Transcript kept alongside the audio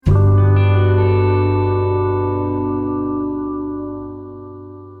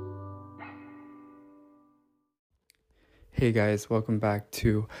Hey guys, welcome back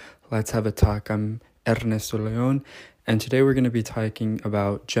to Let's Have a Talk. I'm Ernesto Leon, and today we're going to be talking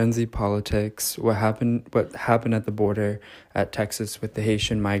about Gen Z politics, what happened at the border at Texas with the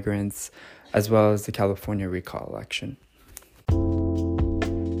Haitian migrants, as well as the California recall election.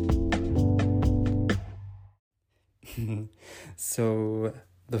 So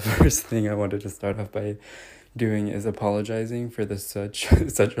the first thing I wanted to start off by doing is apologizing for such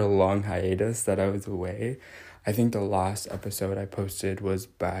a long hiatus that I was away. I think the last episode I posted was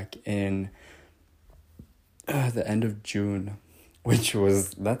back in the end of June,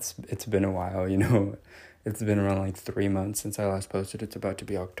 it's been a while, it's been around like 3 months since I last posted. It's about to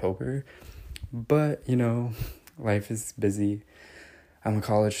be October, but life is busy. I'm a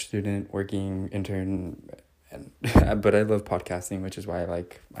college student working intern, but I love podcasting, which is why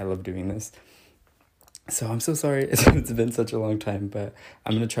I love doing this. So I'm so sorry it's been such a long time, but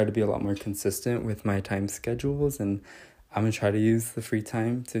I'm going to try to be a lot more consistent with my time schedules, and I'm going to try to use the free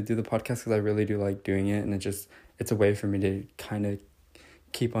time to do the podcast because I really do like doing it, and it's a way for me to kind of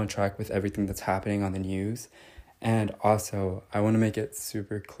keep on track with everything that's happening on the news. And also, I want to make it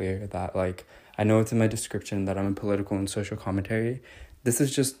super clear that I know it's in my description that I'm a political and social commentary. This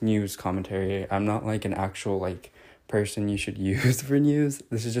is just news commentary. I'm not an actual person you should use for news.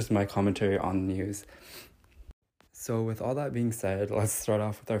 This is just my commentary on the news. So with all that being said, let's start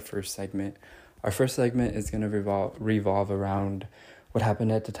off with our first segment. Our first segment is going to revolve around what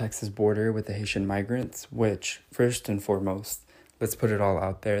happened at the Texas border with the Haitian migrants, which, first and foremost, let's put it all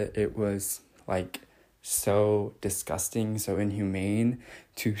out there, it was so disgusting, so inhumane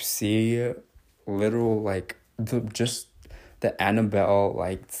to see literal the Annabelle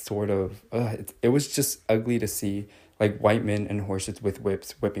it was just ugly to see white men and horses with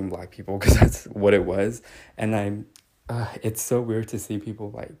whips whipping black people, because that's what it was. And it's so weird to see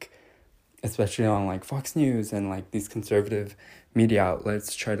people especially on Fox News and these conservative media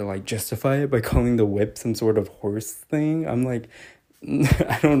outlets try to justify it by calling the whip some sort of horse thing. I'm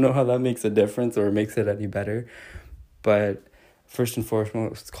I don't know how that makes a difference or makes it any better, but first and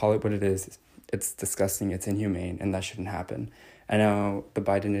foremost, call it what it is. It's disgusting, it's inhumane, and that shouldn't happen. I know the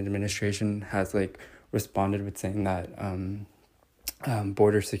Biden administration has responded with saying that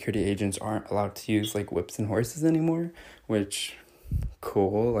border security agents aren't allowed to use whips and horses anymore, which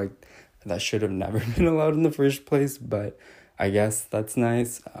cool, that should have never been allowed in the first place, but I guess that's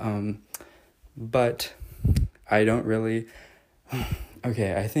nice. But I don't really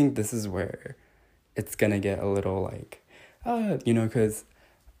okay, I think this is where it's gonna get a little because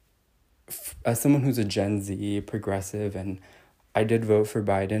as someone who's a Gen Z progressive, and I did vote for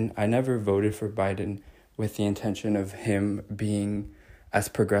Biden, I never voted for Biden with the intention of him being as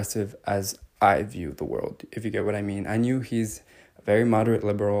progressive as I view the world, if you get what I mean. I knew he's a very moderate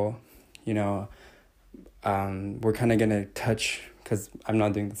liberal, we're kind of going to touch, because I'm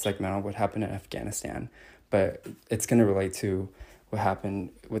not doing the segment on what happened in Afghanistan, but it's going to relate to what happened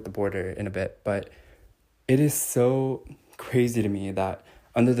with the border in a bit. But it is so crazy to me that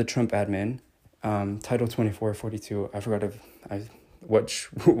under the Trump admin, Title 24, 42, I forgot which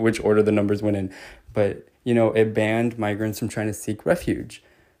order the numbers went in, but it banned migrants from trying to seek refuge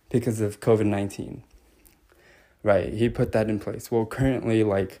because of COVID-19. Right, he put that in place. Well, currently,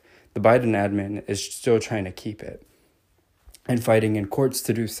 the Biden admin is still trying to keep it and fighting in courts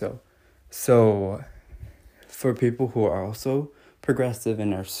to do so. So, for people who are also progressive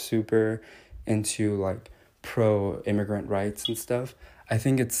and are super into pro-immigrant rights and stuff, I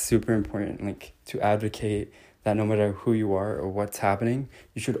think it's super important to advocate that no matter who you are or what's happening,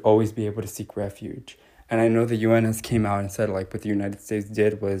 you should always be able to seek refuge. And I know the UN has came out and said what the United States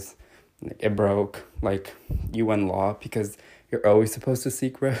did was it broke UN law, because you're always supposed to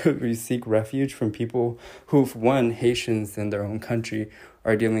seek refuge from people who, Haitians in their own country,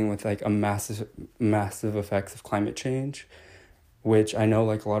 are dealing with a massive effects of climate change, which I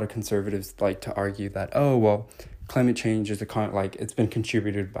know a lot of conservatives like to argue that, oh well, climate change is it's been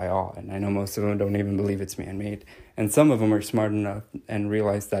contributed by all, and I know most of them don't even believe it's man-made, and some of them are smart enough and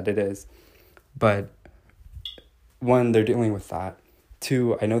realize that it is. But one, they're dealing with that.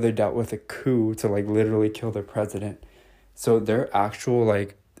 Two, I know they dealt with a coup to literally kill their president, so they're actual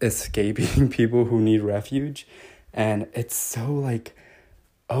escaping people who need refuge, and it's so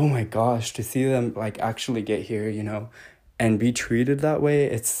oh my gosh, to see them actually get here, and be treated that way,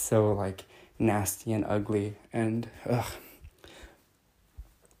 it's so nasty and ugly, and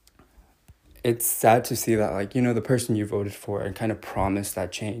it's sad to see that the person you voted for and kind of promised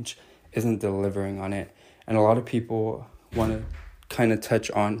that change isn't delivering on it. And a lot of people want to kind of touch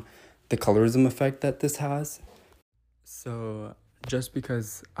on the colorism effect that this has. So just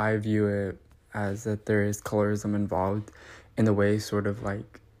because I view it as that there is colorism involved in the way sort of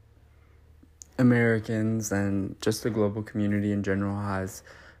like Americans and just the global community in general has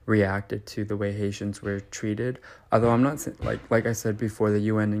reacted to the way Haitians were treated. Although I'm not like I said before, the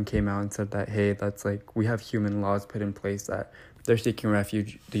UN came out and said that, hey, that's like, we have human laws put in place that they're seeking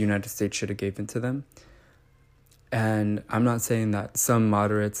refuge, the United States should have given to them. And I'm not saying that some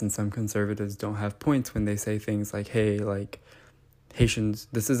moderates and some conservatives don't have points when they say things like, hey, like, Haitians,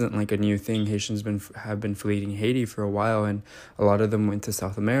 this isn't like a new thing. Haitians have been fleeing Haiti for a while, and a lot of them went to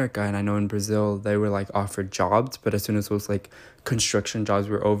South America. And I know in Brazil they were like offered jobs, but as soon as those like construction jobs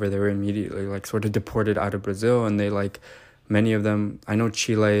were over, they were immediately like sort of deported out of Brazil. And they like, many of them, I know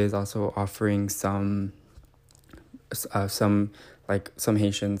Chile is also offering some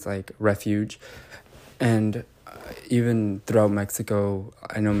Haitians like refuge, and even throughout Mexico,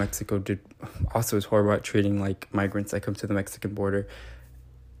 I know Mexico is horrible at treating like migrants that come to the Mexican border.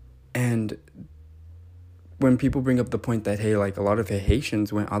 And when people bring up the point that, hey, like a lot of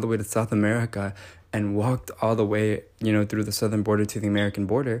Haitians went all the way to South America and walked all the way, through the southern border to the American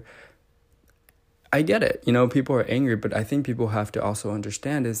border, I get it. People are angry, but I think people have to also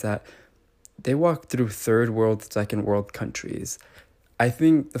understand is that they walked through third world, second world countries. I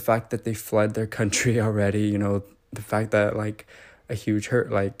think the fact that they fled their country already, the fact that like a huge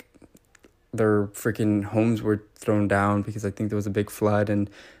hurt, like their freaking homes were thrown down because I think there was a big flood, and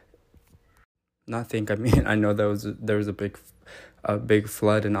I know there was a big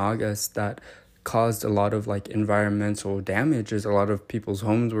flood in August that caused a lot of like environmental damages. A lot of people's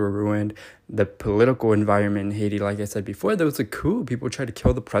homes were ruined. The political environment in Haiti, like I said before, there was a coup. People tried to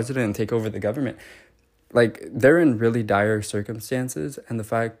kill the president and take over the government. Like, they're in really dire circumstances, and the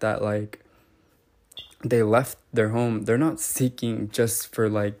fact that like they left their home, they're not seeking just for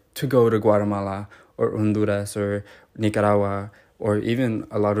like to go to Guatemala or Honduras or Nicaragua or even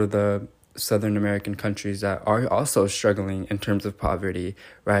a lot of the Southern American countries that are also struggling in terms of poverty,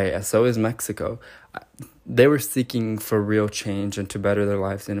 right? And so is Mexico. They were seeking for real change and to better their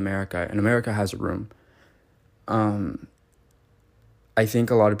lives in America, and America has room. I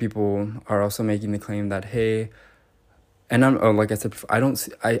think a lot of people are also making the claim that, hey, and like I said before,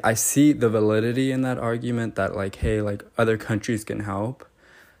 I see the validity in that argument that like, hey, like other countries can help.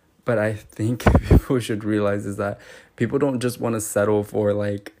 But I think people should realize is that people don't just want to settle for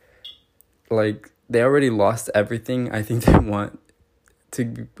like they already lost everything. I think they want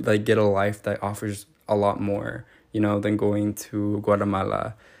to like get a life that offers a lot more, than going to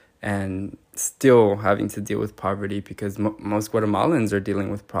Guatemala and still having to deal with poverty, because most Guatemalans are dealing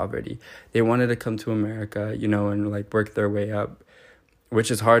with poverty. They wanted to come to America, and like work their way up,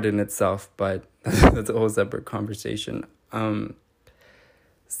 which is hard in itself, but that's a whole separate conversation. And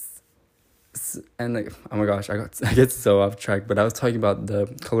like, oh my gosh, I get so off track, but I was talking about the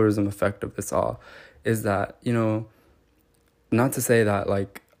colorism effect of this all, is that, not to say that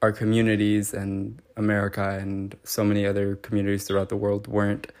like our communities and America and so many other communities throughout the world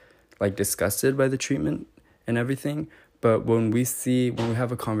weren't like disgusted by the treatment and everything. But when we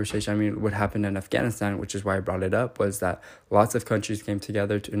have a conversation, I mean, what happened in Afghanistan, which is why I brought it up, was that lots of countries came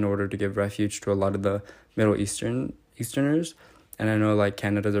together in order to give refuge to a lot of the Middle Easterners. And I know like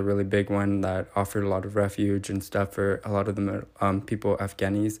Canada's a really big one that offered a lot of refuge and stuff for a lot of the people,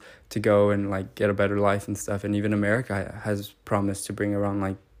 Afghanis, to go and like get a better life and stuff. And even America has promised to bring around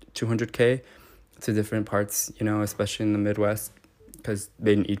like 200K to different parts, especially in the Midwest, because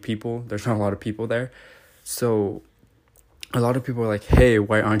they need people. There's not a lot of people there. So a lot of people are like, hey,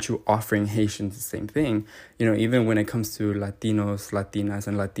 why aren't you offering Haitians the same thing? Even when it comes to Latinos, Latinas,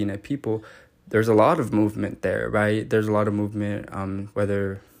 and Latina people, there's a lot of movement there, right? There's a lot of movement,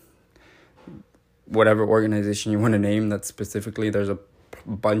 whatever organization you want to name that specifically, there's a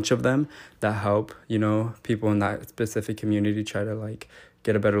bunch of them that help, people in that specific community try to like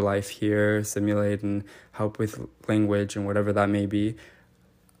get a better life here, assimilate, and help with language and whatever that may be.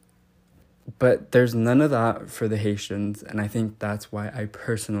 But there's none of that for the Haitians, and I think that's why I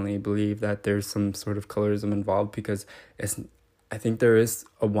personally believe that there's some sort of colorism involved, because I think there is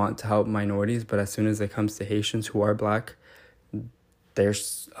a want to help minorities, but as soon as it comes to Haitians who are Black,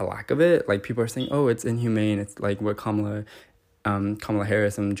 there's a lack of it. Like, people are saying, oh, it's inhumane. It's like what Kamala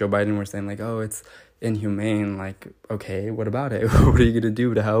Harris and Joe Biden were saying, like, oh, it's inhumane. Like, okay, what about it? What are you going to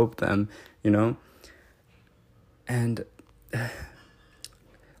do to help them, And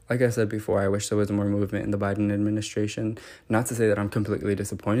like I said before, I wish there was more movement in the Biden administration. Not to say that I'm completely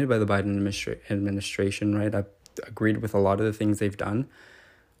disappointed by the Biden administration, right? I've agreed with a lot of the things they've done.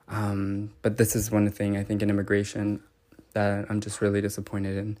 But this is one thing, I think, in immigration that I'm just really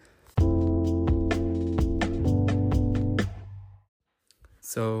disappointed in.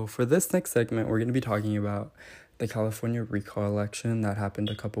 So for this next segment, we're going to be talking about the California recall election that happened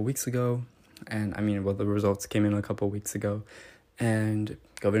a couple weeks ago. And I mean, well, the results came in a couple weeks ago. And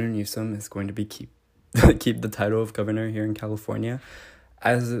Governor Newsom is going to be keep the title of governor here in California.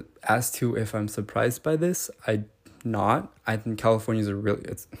 As to if I'm surprised by this, I'm not. I think California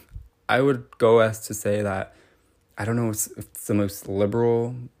is I would go as to say that I don't know if it's the most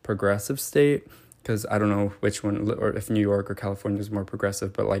liberal progressive state, because I don't know which one, or if New York or California is more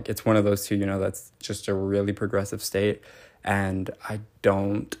progressive, but like it's one of those two, that's just a really progressive state. And I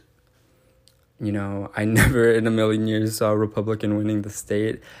never in a million years saw a Republican winning the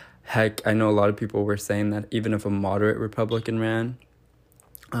state. Heck, I know a lot of people were saying that even if a moderate Republican ran,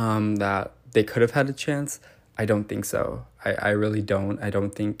 that they could have had a chance. I don't think so. I really don't. I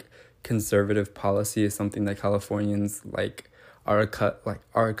don't think conservative policy is something that Californians are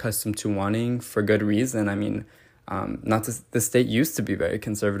accustomed to wanting for good reason. I mean, the state used to be very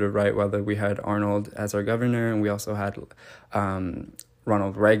conservative, right? Whether we had Arnold as our governor, and we also had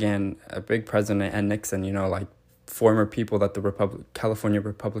Ronald Reagan, a big president, and Nixon, former people that the California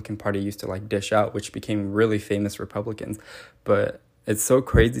Republican Party used to dish out, which became really famous Republicans. But it's so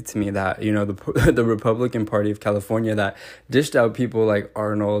crazy to me that, the Republican Party of California that dished out people like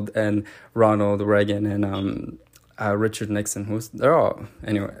Arnold and Ronald Reagan and Richard Nixon, they're all,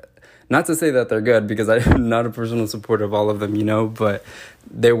 anyway, not to say that they're good, because I'm not a personal supporter of all of them, but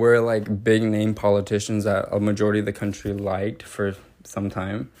they were big name politicians that a majority of the country liked for some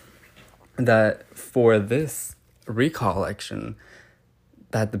time. That for this recall election,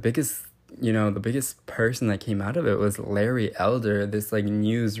 that the biggest person that came out of it was Larry Elder, this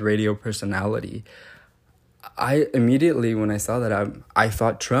news radio personality. I immediately, when I saw that, I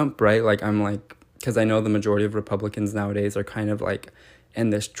thought Trump, right? Because I know the majority of Republicans nowadays are kind of in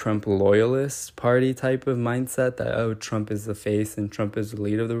this Trump loyalist party type of mindset that, Trump is the face and Trump is the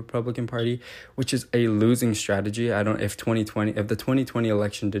leader of the Republican Party, which is a losing strategy. If the 2020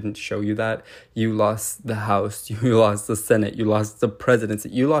 election didn't show you that, you lost the House, you lost the Senate, you lost the presidency,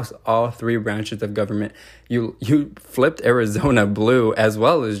 you lost all three branches of government. You flipped Arizona blue as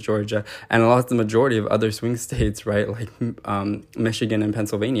well as Georgia, and lost the majority of other swing states, right? Michigan and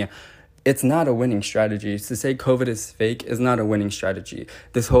Pennsylvania. It's not a winning strategy. To say COVID is fake is not a winning strategy.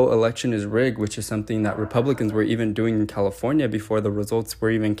 This whole election is rigged, which is something that Republicans were even doing in California before the results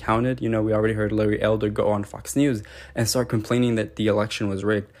were even counted. We already heard Larry Elder go on Fox News and start complaining that the election was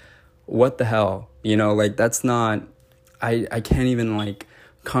rigged. What the hell? That's not... I can't even,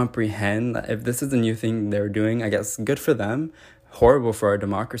 comprehend that. If this is a new thing they're doing, I guess good for them. Horrible for our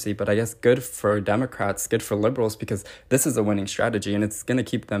democracy, but I guess good for Democrats, good for liberals, because this is a winning strategy and it's going to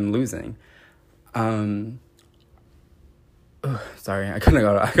keep them losing. Sorry, I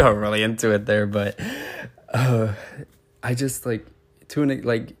got really into it there, but I just I'm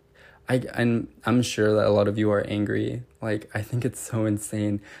sure that a lot of you are angry. I think it's so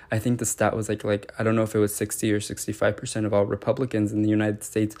insane. I think the stat was I don't know if it was 60 or 65% of all Republicans in the United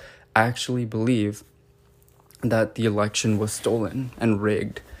States actually believe that the election was stolen and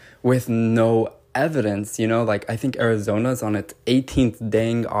rigged with no evidence. I think Arizona's on its 18th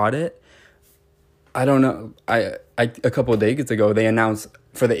dang audit. I don't know. A couple of days ago, they announced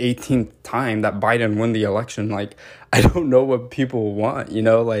for the 18th time that Biden won the election. I don't know what people want,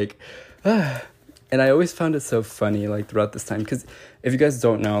 And I always found it so funny, throughout this time, because if you guys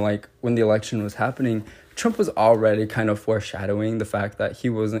don't know, when the election was happening, Trump was already kind of foreshadowing the fact that he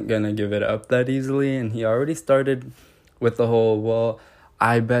wasn't going to give it up that easily. And he already started with the whole, well,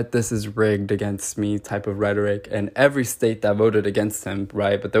 I bet this is rigged against me type of rhetoric. And every state that voted against him,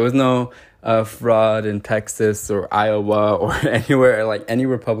 right? But there was no fraud in Texas or Iowa or anywhere, any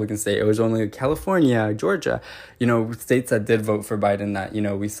Republican state. It was only California, Georgia, states that did vote for Biden that,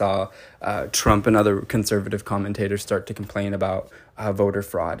 we saw Trump and other conservative commentators start to complain about voter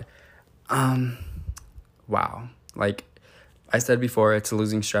fraud. Wow. I said before, it's a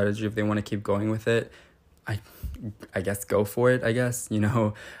losing strategy if they want to keep going with it. I guess go for it, I guess.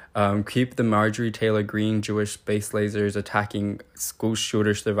 Keep the Marjorie Taylor Greene Jewish space lasers attacking school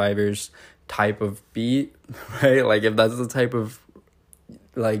shooter survivors type of beat, right? If that's the type of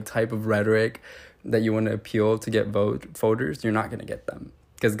rhetoric that you want to appeal to get voters, you're not going to get them.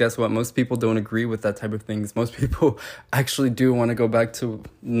 Because guess what? Most people don't agree with that type of things. Most people actually do want to go back to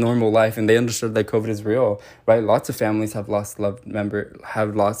normal life, and they understood that COVID is real, right? Lots of families have lost loved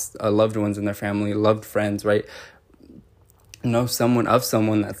ones in their family, loved friends, right? Know someone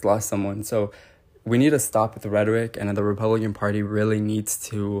that's lost someone. So we need to stop with the rhetoric, and the Republican Party really needs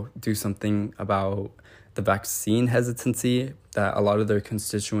to do something about the vaccine hesitancy that a lot of their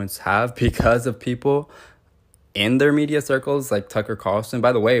constituents have because of people in their media circles, like Tucker Carlson,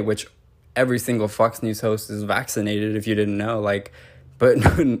 by the way, which every single Fox News host is vaccinated, if you didn't know, like, but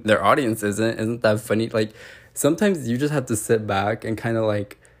their audience isn't. Isn't that funny? Like, sometimes you just have to sit back and kind of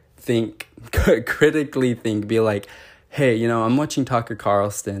like think, critically think, be like, hey, you know, I'm watching Tucker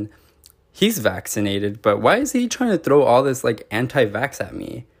Carlson. He's vaccinated, but why is he trying to throw all this like anti-vax at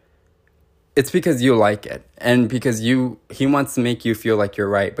me? It's because you like it, and because he wants to make you feel like you're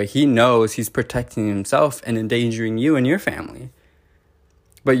right, but he knows he's protecting himself and endangering you and your family.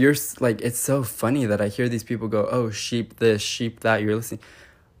 But you're like, it's so funny that I hear these people go, oh, sheep this, sheep that.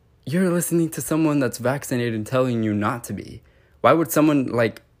 You're listening to someone that's vaccinated telling you not to be. Why would someone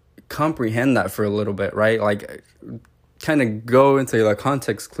like comprehend that for a little bit, right? Like, kind of go into the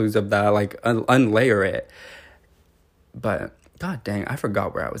context clues of that, like unlayer it. But god dang, I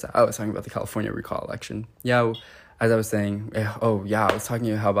forgot where I was at. I was talking about the California recall election. Yeah, as I was saying, I was talking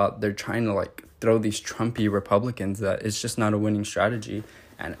about how about they're trying to like throw these Trumpy Republicans that it's just not a winning strategy.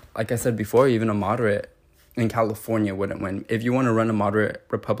 And like I said before, even a moderate in California wouldn't win. If you want to run a moderate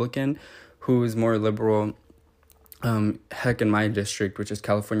Republican who is more liberal, heck, in my district, which is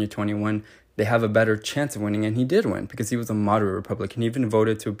California 21, they have a better chance of winning, and he did win because he was a moderate Republican. He even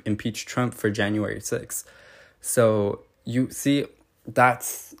voted to impeach Trump for January 6th. So you see,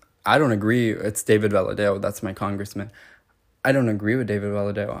 I don't agree. It's David Valadao. That's my congressman. I don't agree with David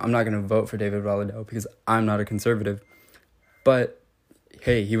Valadao. I'm not going to vote for David Valadao because I'm not a conservative. But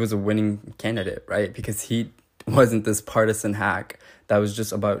hey, he was a winning candidate, right? Because he wasn't this partisan hack that was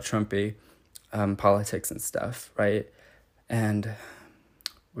just about Trumpy politics and stuff, right? And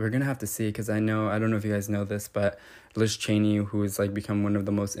we're going to have to see, because I don't know if you guys know this, but Liz Cheney, who has like become one of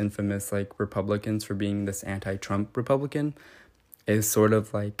the most infamous like Republicans for being this anti-Trump Republican, is sort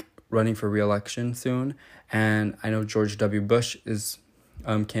of like running for re-election soon. And I know George W. Bush is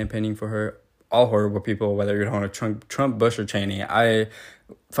campaigning for her. All horrible people, whether you're on a Trump, Bush, or Cheney. I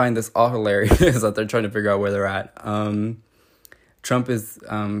find this all hilarious that they're trying to figure out where they're at. Trump is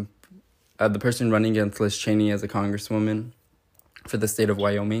the person running against Liz Cheney as a congresswoman for the state of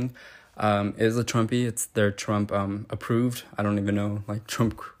Wyoming is a Trumpy. It's their Trump approved. I don't even know, like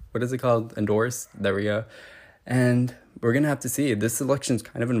Trump, what is it called? Endorsed. There we go. And we're going to have to see. This election is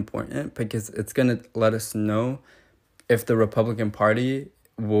kind of important because it's going to let us know if the Republican Party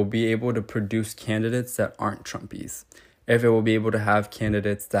will be able to produce candidates that aren't Trumpies. If it will be able to have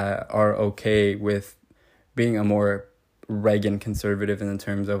candidates that are okay with being a more Reagan conservative in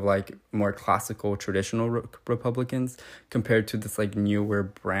terms of like more classical traditional Republicans compared to this like newer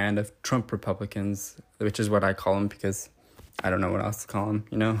brand of Trump Republicans, which is what I call them because I don't know what else to call them,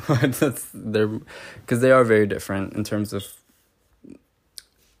 you know. Because they are very different in terms of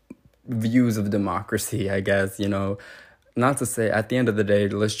views of democracy, I guess, you know. Not to say, at the end of the day,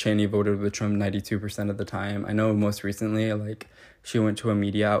 Liz Cheney voted with Trump 92% of the time. I know most recently, like, she went to a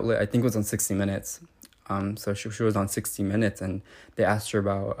media outlet, I think it was on 60 Minutes. So she was on 60 Minutes, and they asked her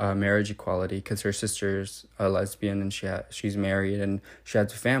about marriage equality because her sister's a lesbian and she's married and she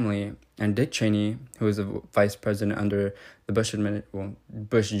has a family. And Dick Cheney, who was a vice president under the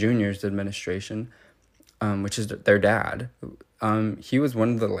Bush Jr.'s administration, which is their dad, he was one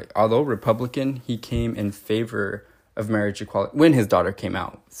of the, like, although Republican, he came in favor of marriage equality when his daughter came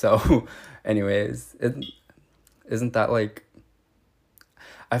out. So anyways, isn't that like,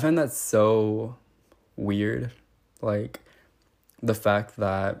 I find that so weird, like the fact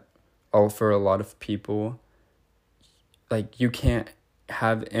that for a lot of people, like, you can't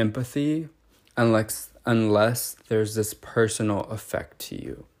have empathy unless there's this personal effect to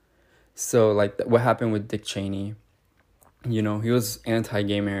you. So like what happened with Dick Cheney, you know, he was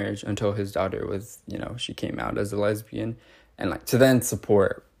anti-gay marriage until his daughter was, you know, she came out as a lesbian, and like to then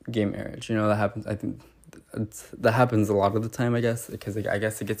support gay marriage, you know, that happens. I think that happens a lot of the time, I guess, because I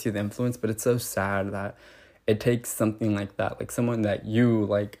guess it gets you the influence. But it's so sad that it takes something like that, like someone that you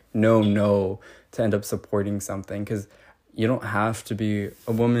like know to end up supporting something, because you don't have to be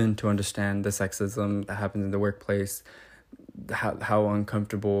a woman to understand the sexism that happens in the workplace, how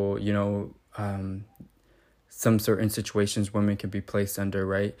uncomfortable, you know, some certain situations women can be placed under,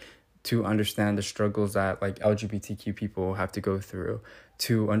 right? To understand the struggles that like LGBTQ people have to go through,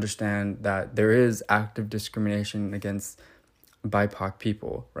 to understand that there is active discrimination against BIPOC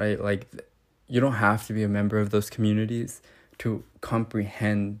people, right? Like, you don't have to be a member of those communities to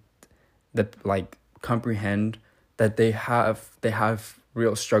comprehend that they have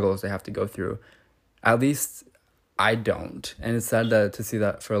real struggles they have to go through. At least I don't. And it's sad to see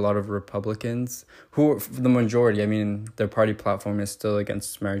that for a lot of Republicans, who, for the majority, I mean, their party platform is still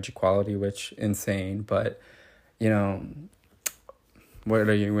against marriage equality, which insane. But, you know, what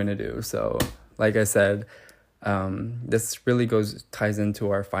are you going to do? So, like I said, This really ties into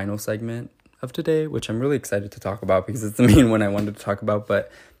our final segment of today, which I'm really excited to talk about because it's the main one I wanted to talk about.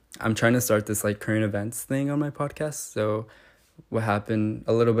 But I'm trying to start this like current events thing on my podcast. So what happened,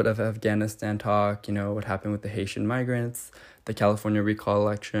 a little bit of Afghanistan talk, what happened with the Haitian migrants, the California recall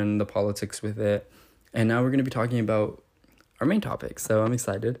election, the politics with it. And now we're going to be talking about our main topic. So I'm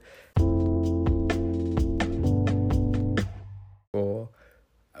excited.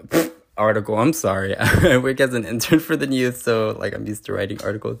 Article, I'm sorry. I work as an intern for the news, so like I'm used to writing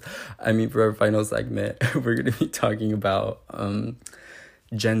articles. For our final segment, we're going to be talking about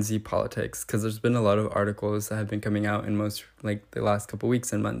Gen Z politics, because there's been a lot of articles that have been coming out in the last couple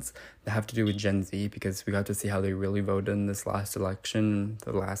weeks and months that have to do with Gen Z, because we got to see how they really voted in this last election,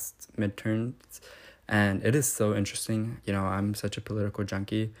 the last midterms, and it is so interesting. I'm such a political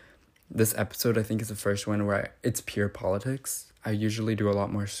junkie. This episode, I think, is the first one where it's pure politics. I usually do a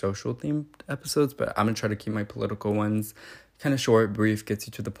lot more social themed episodes, but I'm gonna try to keep my political ones kind of short, brief, gets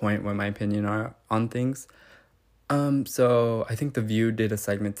you to the point what my opinion are on things. So I think The View did a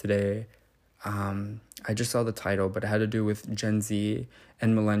segment today. I just saw the title, but it had to do with Gen Z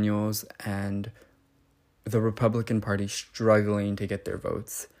and millennials and the Republican Party struggling to get their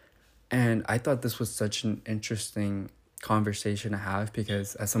votes. And I thought this was such an interesting conversation to have,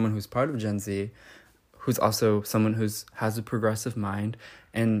 because as someone who's part of Gen Z, who's also someone has a progressive mind,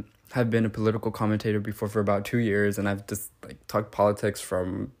 and have been a political commentator before for about 2 years, and I've just talked politics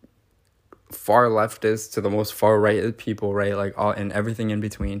from far leftist to the most far right people, right, all and everything in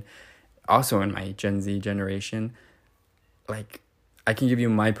between. Also in my Gen Z generation, I can give you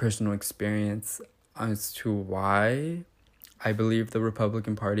my personal experience as to why I believe the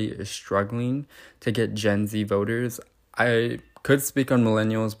Republican Party is struggling to get Gen Z voters. I could speak on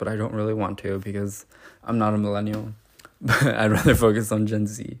millennials, but I don't really want to, because I'm not a millennial. But I'd rather focus on Gen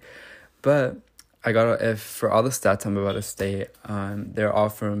Z. But for all the stats I'm about to state, they're all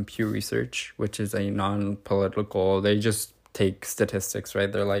from Pew Research, which is a non-political. They just take statistics, right?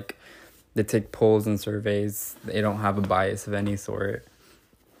 They take polls and surveys. They don't have a bias of any sort.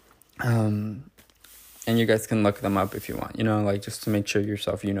 And you guys can look them up if you want, just to make sure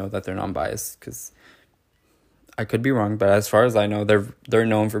yourself, that they're non-biased, because I could be wrong, but as far as I know, they're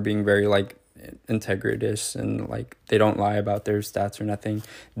known for being very integritous, and they don't lie about their stats or nothing.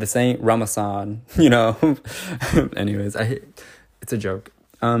 This ain't Ramasan, Anyways, it's a joke.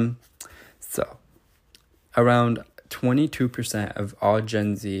 So around 22% of all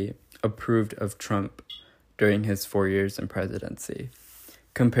Gen Z approved of Trump during his 4 years in presidency,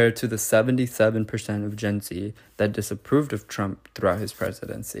 compared to the 77% of Gen Z that disapproved of Trump throughout his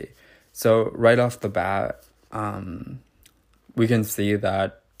presidency. So right off the bat, we can see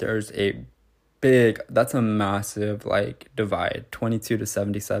that there's that's a massive divide, 22 to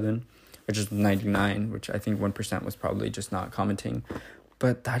 77, which is 99, which I think 1% was probably just not commenting,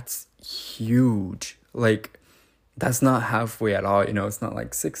 but that's huge. That's not halfway at all, it's not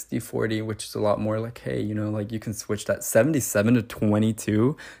 60-40, which is a lot more hey, you can switch that. 77 to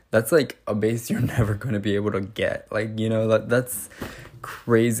 22, that's a base you're never going to be able to get, that's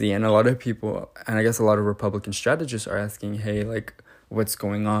crazy. And a lot of people, and I guess a lot of Republican strategists, are asking, hey, what's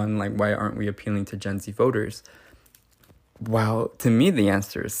going on? Why aren't we appealing to Gen Z voters? Well, to me, the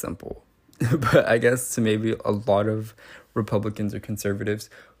answer is simple. But I guess to maybe a lot of Republicans or conservatives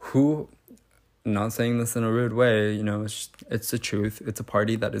who, not saying this in a rude way, it's the truth. It's a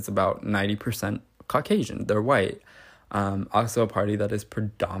party that is about 90% Caucasian. They're white. Also a party that is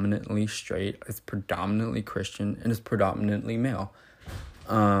predominantly straight, is predominantly Christian, and is predominantly male.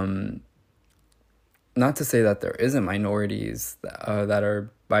 Not to say that there isn't minorities that are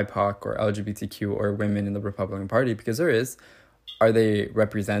BIPOC or LGBTQ or women in the Republican Party, because there is. Are they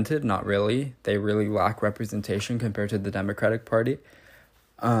represented? Not really. They really lack representation compared to the Democratic Party.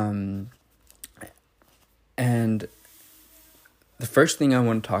 And the first thing I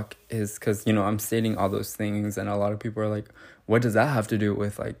want to talk is, because, I'm stating all those things, and a lot of people are what does that have to do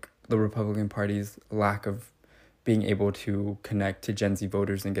with, the Republican Party's lack of being able to connect to Gen Z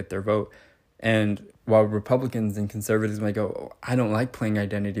voters and get their vote? And while Republicans and conservatives might go, oh, I don't like playing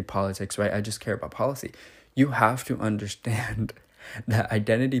identity politics, right? I just care about policy. You have to understand that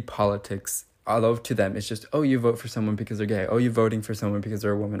identity politics, although to them it's just, oh, you vote for someone because they're gay. Oh, you're voting for someone because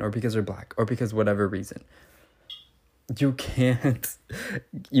they're a woman, or because they're black, or because whatever reason. You can't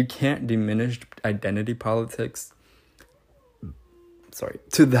diminish identity politics,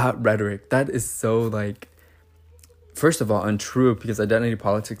 to that rhetoric. That is so first of all, untrue, because identity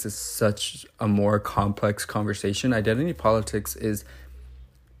politics is such a more complex conversation. Identity politics is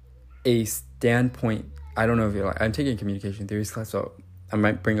a standpoint. I don't know if I'm taking a communication theories class, so I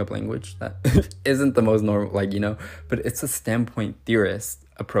might bring up language that isn't the most normal, like, but it's a standpoint theorist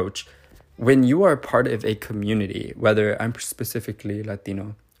approach. When you are part of a community, whether I'm specifically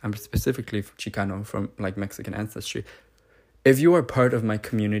Latino, I'm specifically Chicano from like Mexican ancestry, if you are part of my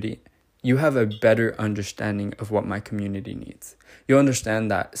community, you have a better understanding of what my community needs. You understand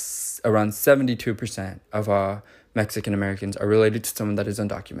that around 72% of Mexican Americans are related to someone that is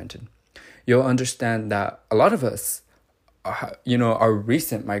undocumented. You'll understand that a lot of us, are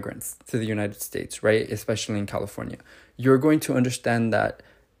recent migrants to the United States, right? Especially in California. You're going to understand that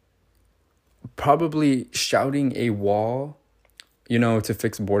probably shouting a wall, to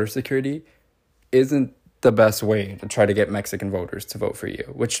fix border security isn't the best way to try to get Mexican voters to vote for you,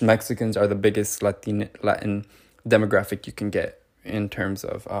 which Mexicans are the biggest Latin demographic you can get in terms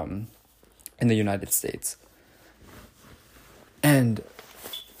of in the United States. And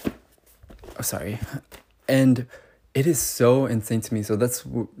it is so insane to me. So that's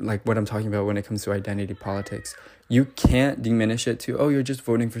like what I'm talking about when it comes to identity politics. You can't diminish it to, you're just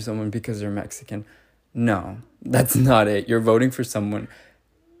voting for someone because they're Mexican. No, that's not it. You're voting for someone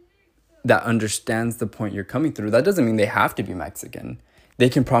that understands the point you're coming through. That doesn't mean they have to be Mexican. They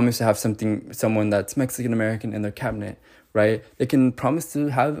can promise to have someone that's Mexican American in their cabinet, right? They can promise to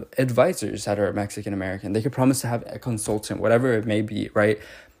have advisors that are Mexican American. They can promise to have a consultant, whatever it may be, right?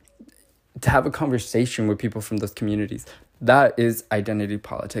 To have a conversation with people from those communities. That is identity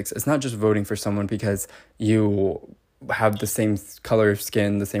politics. It's not just voting for someone because you have the same color of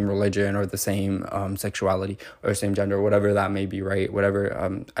skin, the same religion, or the same sexuality, or same gender, whatever that may be, right?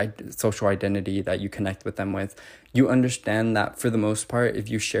 Whatever social identity that you connect with them with. You understand that for the most part, if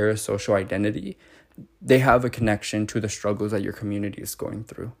you share a social identity, they have a connection to the struggles that your community is going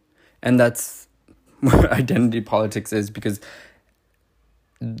through. And that's what identity politics is, because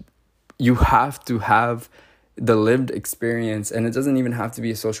you have to have the lived experience, and it doesn't even have to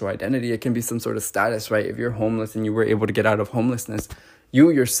be a social identity. It can be some sort of status, right? If you're homeless and you were able to get out of homelessness, you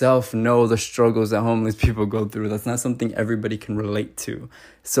yourself know the struggles that homeless people go through. That's not something everybody can relate to.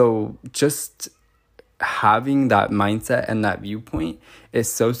 So just having that mindset and that viewpoint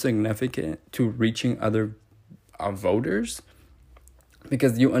is so significant to reaching other voters,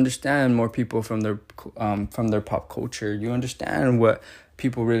 because you understand more people from their pop culture. You understand what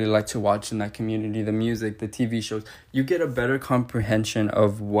people really like to watch in that community, the music, the TV shows. You get a better comprehension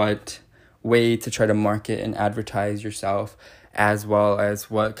of what way to try to market and advertise yourself, as well as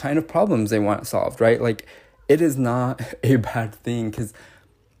what kind of problems they want solved, right? Like, it is not a bad thing, because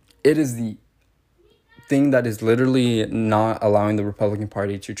it is the thing that is literally not allowing the Republican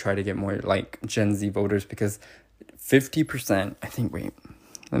Party to try to get more like Gen Z voters, because 50%, I think, wait,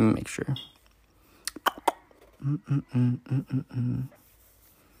 let me make sure.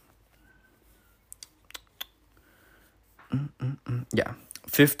 Yeah,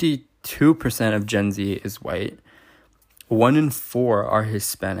 52% of Gen Z is white. 1 in 4 are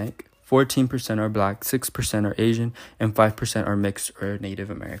Hispanic. 14% are Black. 6% are Asian, and 5% are mixed or Native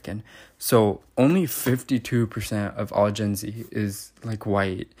American. So only 52% of all Gen Z is like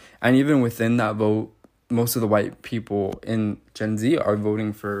white. And even within that vote, most of the white people in Gen Z are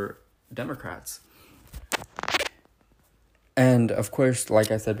voting for Democrats. And of course,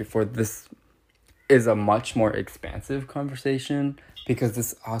 like I said before, this is a much more expansive conversation, because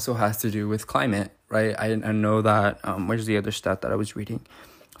this also has to do with climate, right? I know that, where's the other stat that I was reading?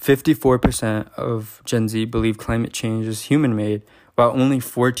 54% of Gen Z believe climate change is human-made, while only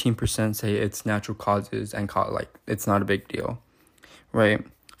 14% say it's natural causes and it's not a big deal, right?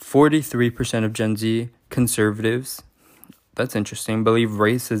 43% of Gen Z conservatives, that's interesting, believe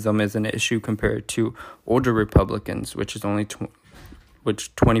racism is an issue compared to older Republicans, which is only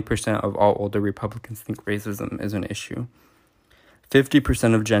 20% of all older Republicans think racism is an issue.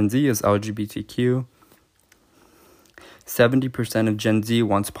 50% of Gen Z is LGBTQ. 70% of Gen Z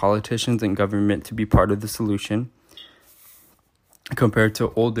wants politicians and government to be part of the solution, compared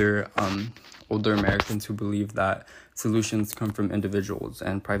to older Americans who believe that solutions come from individuals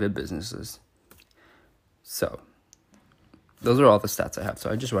and private businesses. So those are all the stats I have. So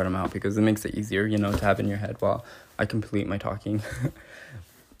I just write them out because it makes it easier, to have in your head while I complete my talking.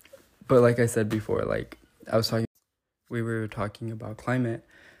 But like I said before, we were talking about climate,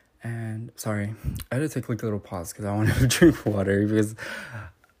 and sorry, I had to take a little pause because I wanted to drink water, because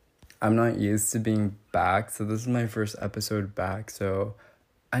I'm not used to being back. So this is my first episode back, so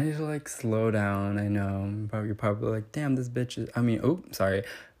I need to slow down. I know, you're probably like, damn, this bitch is,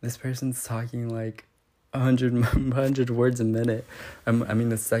 this person's talking 100 words a minute.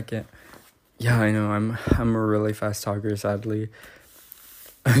 A second. Yeah, I know, I'm a really fast talker, sadly.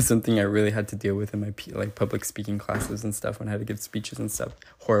 something I really had to deal with in my like public speaking classes and stuff when I had to give speeches and stuff.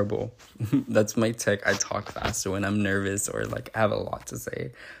 Horrible. That's my tick. I talk faster when I'm nervous or like I have a lot to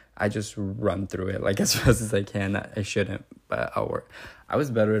say. I just run through it like as fast as I can. I shouldn't, but I'll work. I was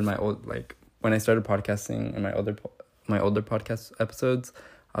better in my old, like when I started podcasting in my older podcast episodes.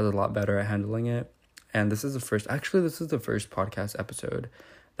 I was a lot better at handling it. And this is the first podcast episode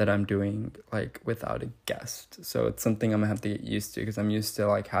that I'm doing like without a guest. So it's something I'm gonna have to get used to because I'm used to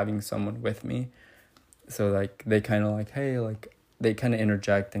like having someone with me. So like they kind of like, hey, like they kind of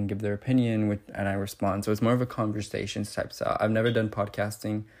interject and give their opinion and I respond. So it's more of a conversations type style. I've never done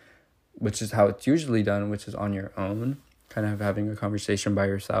podcasting, which is how it's usually done, which is on your own, kind of having a conversation by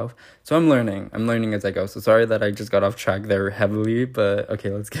yourself. So I'm learning as I go. So sorry that I just got off track there heavily, but okay,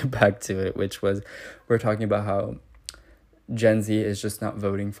 let's get back to it, which was we're talking about how Gen Z is just not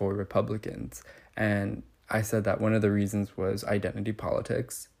voting for Republicans. And I said that one of the reasons was identity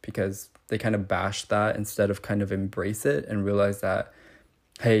politics, because they kind of bash that instead of kind of embrace it and realize that,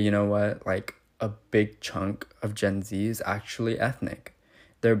 hey, you know what, like a big chunk of Gen Z is actually ethnic.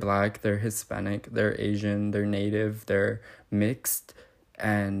 They're Black, they're Hispanic, they're Asian, they're Native, they're mixed,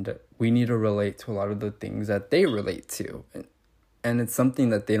 and we need to relate to a lot of the things that they relate to. And it's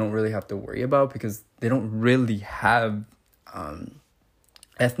something that they don't really have to worry about because they don't really have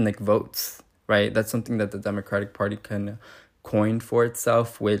ethnic votes, right? That's something that the Democratic Party kind of coined for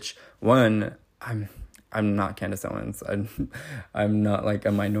itself, which one, I'm not Candace Owens. I'm not like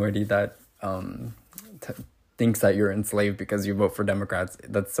a minority that thinks that you're enslaved because you vote for Democrats.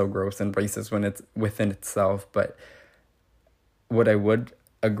 That's so gross and racist when it's within itself. But what I would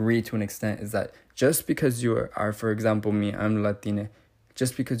agree to an extent is that just because you are, for example, me, I'm Latina,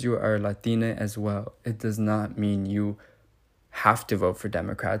 just because you are Latina as well, it does not mean you have to vote for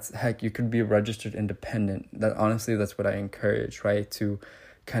Democrats. Heck, you could be a registered independent. That's what I encourage, right? To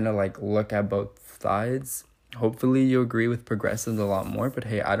kind of like look at both sides. Hopefully you agree with progressives a lot more, but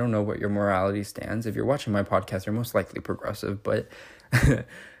hey, I don't know what your morality stands. If you're watching my podcast, you're most likely progressive, but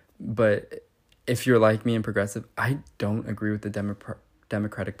but if you're like me and progressive, I don't agree with the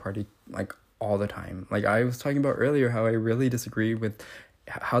Democratic Party like all the time. Like I was talking about earlier, how I really disagree with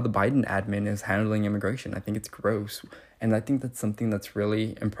how the Biden admin is handling immigration. I think it's gross. And I think that's something that's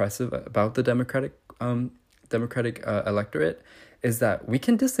really impressive about the Democratic electorate is that we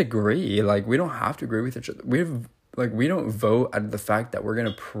can disagree. Like we don't have to agree with each other. We don't vote out of the fact that we're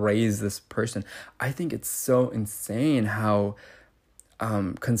gonna praise this person. I think it's so insane how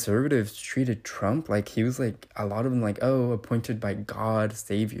conservatives treated Trump like he was like, a lot of them like, oh, appointed by God,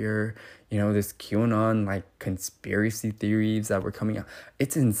 savior, you know, this QAnon like conspiracy theories that were coming out.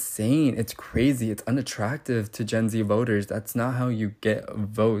 It's insane. It's crazy. It's unattractive to Gen Z voters. That's not how you get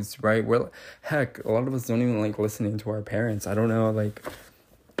votes, right? Heck, a lot of us don't even like listening to our parents. I don't know, like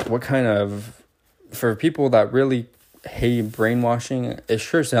what kind of, for people that really hate brainwashing, it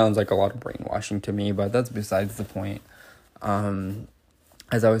sure sounds like a lot of brainwashing to me, but that's besides the point.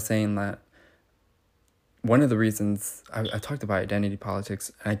 As I was saying, that one of the reasons I talked about identity politics,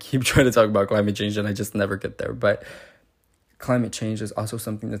 and I keep trying to talk about climate change and I just never get there, but climate change is also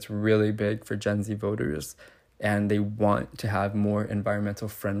something that's really big for Gen Z voters, and they want to have more environmental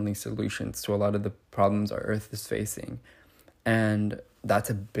friendly solutions to a lot of the problems our Earth is facing. And that's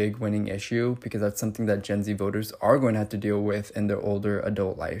a big winning issue because that's something that Gen Z voters are going to have to deal with in their older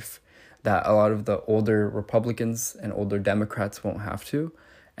adult life, that a lot of the older Republicans and older Democrats won't have to.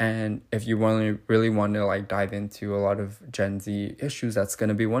 And if you really want to like dive into a lot of Gen Z issues, that's going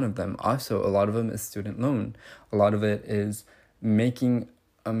to be one of them. Also, a lot of them is student loan. A lot of it is making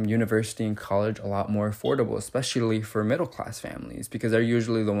university and college a lot more affordable, especially for middle class families, because they're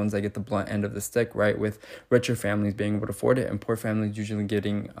usually the ones that get the blunt end of the stick, right? With richer families being able to afford it and poor families usually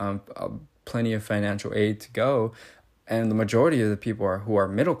getting plenty of financial aid to go. And the majority of the people who are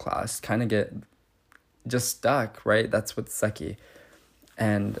middle class kind of get just stuck, right? That's what's sucky.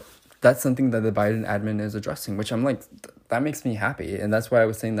 And that's something that the Biden admin is addressing, which I'm like, that makes me happy. And that's why I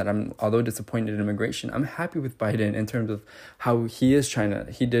was saying that although disappointed in immigration, I'm happy with Biden in terms of how he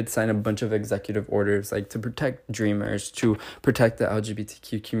did sign a bunch of executive orders, like to protect dreamers, to protect the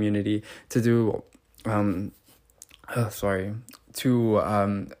LGBTQ community, to do, to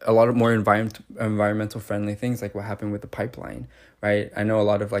a lot of more environmental friendly things, like what happened with the pipeline, right? I know a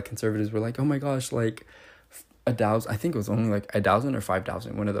lot of like conservatives were like, oh my gosh, like 1,000, I think it was only like 1,000 or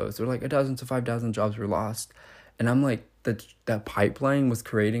 5,000, one of those. They're like 1,000 to 5,000 jobs were lost. And I'm like, that pipeline was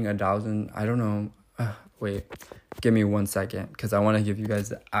creating 1,000, I don't know. Wait, give me 1 second, because I want to give you guys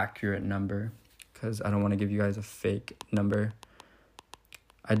the accurate number, because I don't want to give you guys a fake number.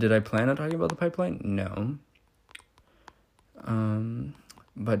 Did I plan on talking about the pipeline? No.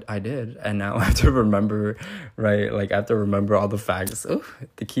 but I did, and now I have to remember, right? Like, I have to remember all the facts. Oh,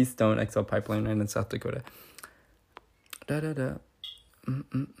 the Keystone XL pipeline line in South Dakota. I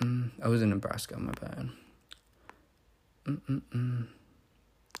was in Nebraska, my bad.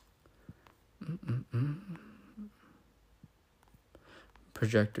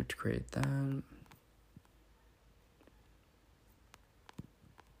 Projected to create that.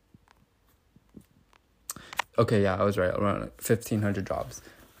 Okay, yeah, I was right. Around 1,500 jobs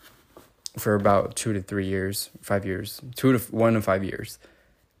for about 2 to 3 years, 5 years, 1 to 5 years,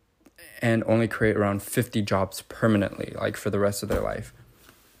 and only create around 50 jobs permanently, like for the rest of their life.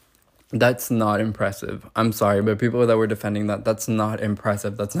 That's not impressive. I'm sorry, but people that were defending that's not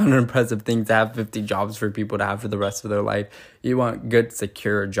impressive. That's not an impressive thing to have 50 jobs for people to have for the rest of their life. You want good,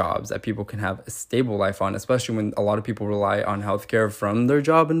 secure jobs that people can have a stable life on, especially when a lot of people rely on healthcare from their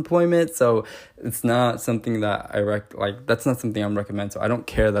job employment. So it's not something that that's not something I'm recommend. So I don't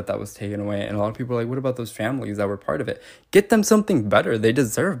care that was taken away. And a lot of people are like, what about those families that were part of it? Get them something better. They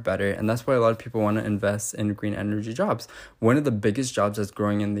deserve better. And that's why a lot of people want to invest in green energy jobs. One of the biggest jobs that's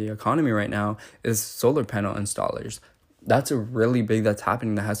growing in the economy right now is solar panel installers. That's a really big that's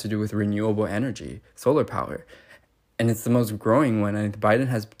happening that has to do with renewable energy, solar power. And it's the most growing one. And Biden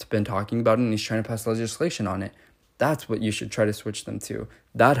has been talking about it, and he's trying to pass legislation on it. That's what you should try to switch them to.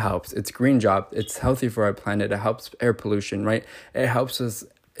 That helps. It's a green job. It's healthy for our planet. It helps air pollution, right? It helps us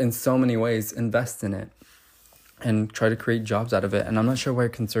in so many ways. Invest in it and try to create jobs out of it. And I'm not sure why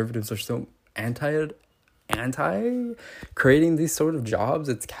conservatives are so anti creating these sort of jobs.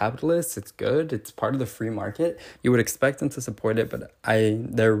 It's capitalist, it's good, it's part of the free market. You would expect them to support it, but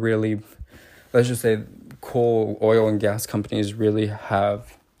they're really, let's just say, coal, oil, and gas companies really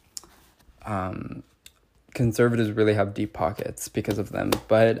have, conservatives really have deep pockets because of them.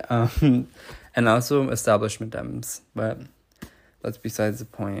 But and also establishment Dems, but that's besides the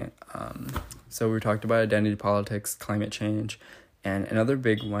point. So we talked about identity politics, climate change. And another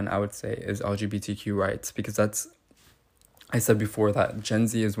big one I would say is LGBTQ rights, because I said before that Gen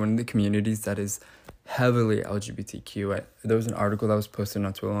Z is one of the communities that is heavily LGBTQ. There was an article that was posted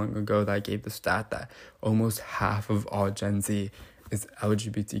not too long ago that gave the stat that almost half of all Gen Z is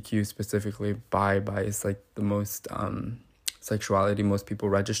LGBTQ, specifically bi is like the most sexuality most people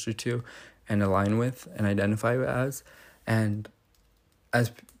register to and align with and identify as. And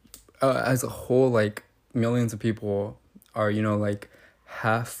as a whole, like, millions of people are, like,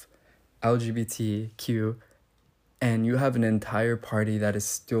 half LGBTQ, and you have an entire party that is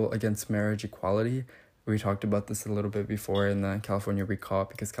still against marriage equality. We talked about this a little bit before in the California recall,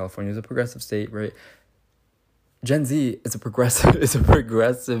 because California is a progressive state, right? Gen Z is a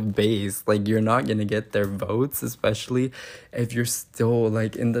progressive base. Like, you're not gonna get their votes, especially if you're still,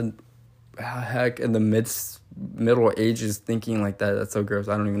 like, in the middle ages thinking like that. That's so gross.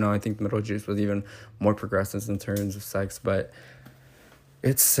 I don't even know. I think the Middle Ages was even more progressive in terms of sex, but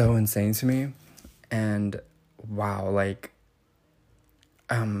it's so insane to me. And wow, like,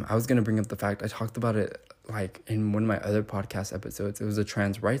 I was gonna bring up the fact I talked about it like in one of my other podcast episodes. It was a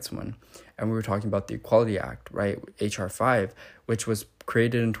trans rights one, and we were talking about the Equality Act, right? HR 5, which was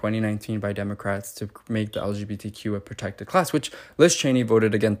created in 2019 by Democrats to make the LGBTQ a protected class, which Liz Cheney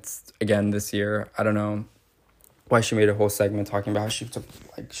voted against again this year. I don't know why she made a whole segment talking about how she's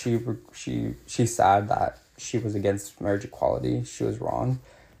sad that she was against marriage equality. She was wrong.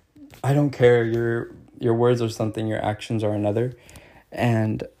 I don't care. Your words are something, your actions are another.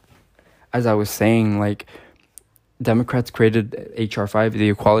 And as I was saying, like, Democrats created HR 5, the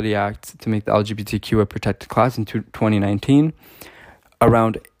Equality Act, to make the LGBTQ a protected class in 2019.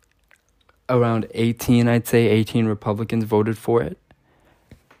 Around 18 Republicans voted for it.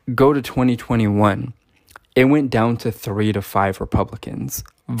 Go to 2021. It went down to 3 to 5 Republicans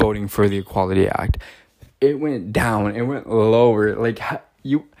voting for the Equality Act. It went down. It went lower. Like,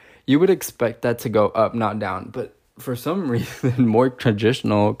 you would expect that to go up, not down. But for some reason, more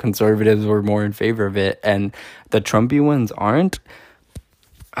traditional conservatives were more in favor of it, and the Trumpy ones aren't.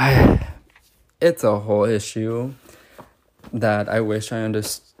 It's a whole issue that I wish I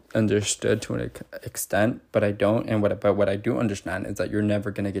understood to an extent, but I don't. And what I do understand is that you're never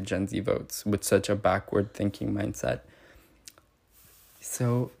going to get Gen Z votes with such a backward thinking mindset.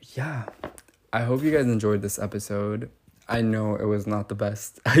 So yeah, I hope you guys enjoyed this episode. I know it was not the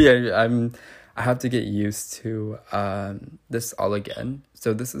best. I have to get used to this all again.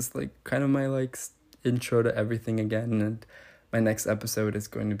 So this is like kind of my like intro to everything again, and my next episode is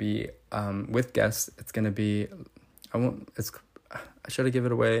going to be with guests. It's going to be should I give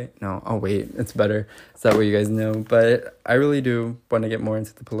it away? No, I'll wait. It's better. It's that way you guys know. But I really do want to get more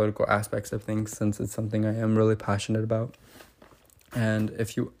into the political aspects of things, since it's something I am really passionate about. And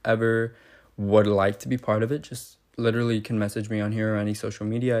if you ever would like to be part of it, just literally you can message me on here or any social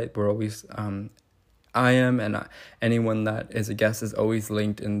media. We're always I am, and anyone that is a guest is always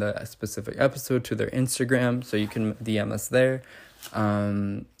linked in the specific episode to their Instagram, so you can DM us there.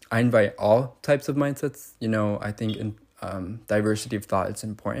 I invite all types of mindsets. I think in diversity of thought is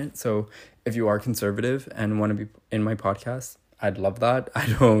important. So if you are conservative and want to be in my podcast, I'd love that. I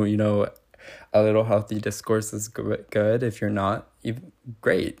know, a little healthy discourse is good. If you're not, even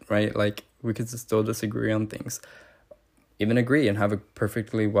great, right? Like, we could still disagree on things, even agree and have a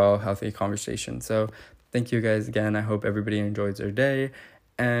perfectly healthy conversation. So thank you guys again. I hope everybody enjoys their day.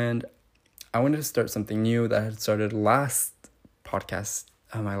 And I wanted to start something new that had started last podcast,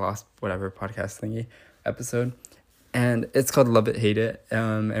 my last podcast thingy episode. And it's called Love It, Hate It.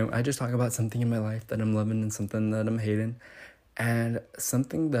 And I just talk about something in my life that I'm loving and something that I'm hating. And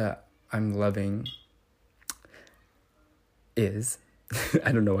something that I'm loving is,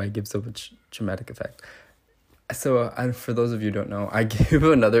 I don't know why I give so much dramatic effect. So for those of you who don't know, I gave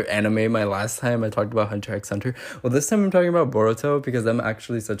another anime my last time. I talked about Hunter x Hunter. Well, this time I'm talking about Boruto because I'm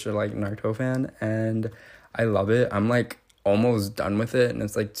actually such a Naruto fan and I love it. I'm almost done with it, and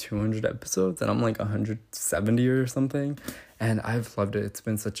it's 200 episodes and I'm 170 or something, and I've loved it. It's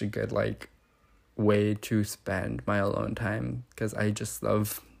been such a good way to spend my alone time because I just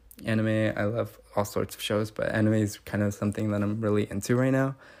love anime. I love all sorts of shows, but anime is kind of something that I'm really into right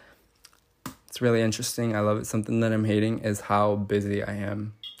now. It's really interesting. I love it. Something that I'm hating is how busy I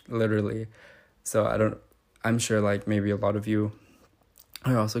am, literally. So I'm sure maybe a lot of you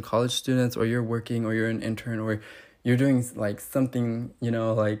are also college students, or you're working, or you're an intern, or you're doing something,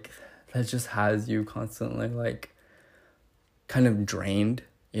 that just has you constantly kind of drained,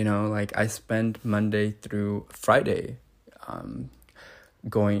 I spend Monday through Friday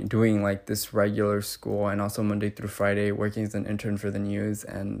doing this regular school, and also Monday through Friday working as an intern for the news,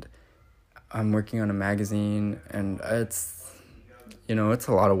 and I'm working on a magazine, and it's a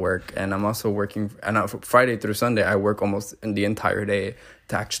lot of work. And I'm also working, and Friday through Sunday I work almost in the entire day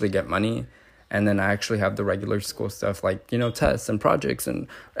to actually get money. And then I actually have the regular school stuff tests and projects and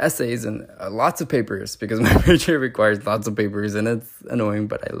essays and lots of papers, because my major requires lots of papers, and it's annoying,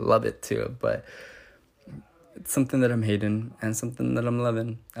 but I love it too. But it's something that I'm hating and something that I'm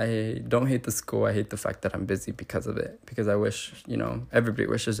loving. I don't hate the school. I hate the fact that I'm busy because of it, because I wish, everybody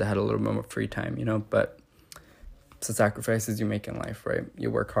wishes I had a little more free time, but it's the sacrifices you make in life, right?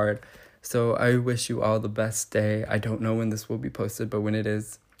 You work hard. So I wish you all the best day. I don't know when this will be posted, but when it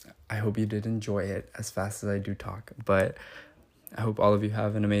is, I hope you did enjoy it as fast as I do talk. But I hope all of you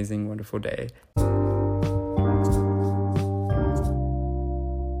have an amazing, wonderful day.